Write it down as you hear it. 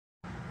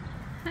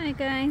Hi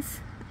guys,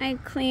 I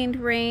cleaned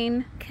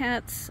Rain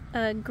Cat's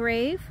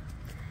grave,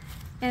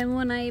 and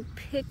when I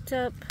picked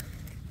up,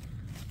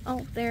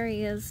 oh there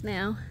he is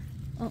now,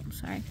 oh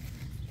sorry,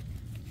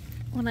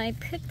 when I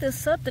picked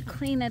this up to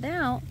clean it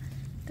out,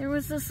 there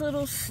was this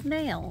little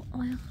snail.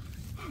 Well, I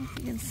don't know if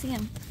you can see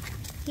him.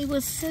 He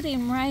was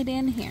sitting right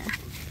in here.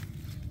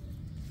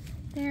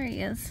 There he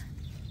is.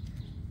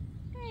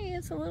 There he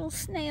is, a little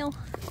snail.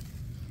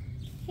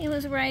 He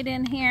was right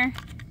in here.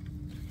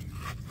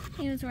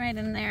 He was right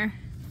in there.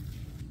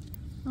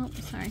 Oh,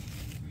 sorry.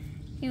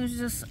 He was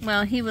just,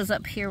 well, he was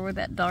up here where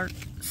that dark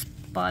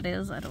spot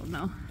is. I don't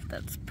know if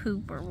that's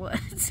poop or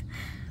what.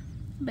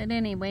 But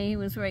anyway, he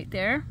was right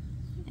there.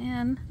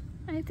 And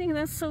I think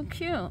that's so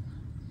cute.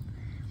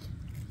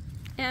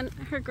 And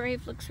her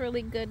grave looks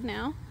really good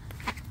now.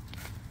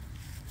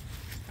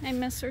 I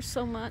miss her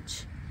so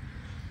much.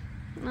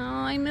 Oh,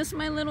 I miss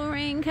my little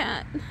Rain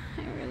Cat.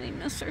 I really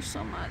miss her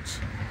so much.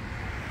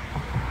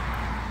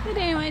 But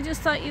anyway, I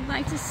just thought you'd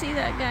like to see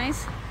that,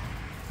 guys.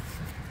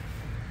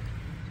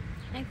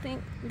 I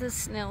think the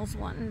snail's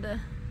wanting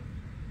to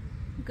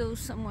go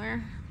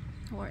somewhere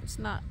where it's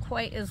not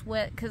quite as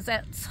wet, because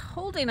that's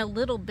holding a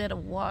little bit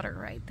of water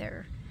right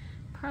there.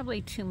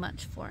 Probably too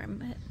much for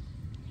him, but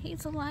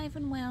he's alive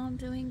and well and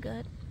doing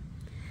good.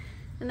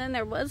 And then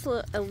there was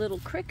a little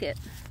cricket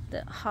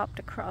that hopped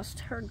across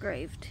her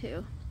grave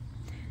too.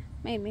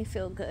 Made me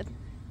feel good.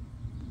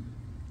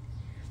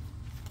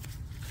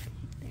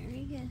 There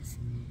he is,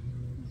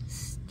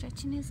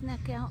 stretching his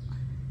neck out.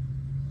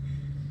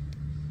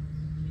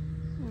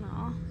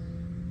 Aw,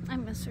 I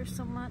miss her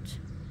so much.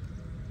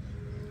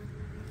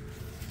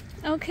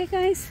 Okay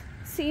guys,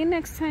 see you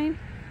next time.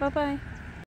 Bye-bye.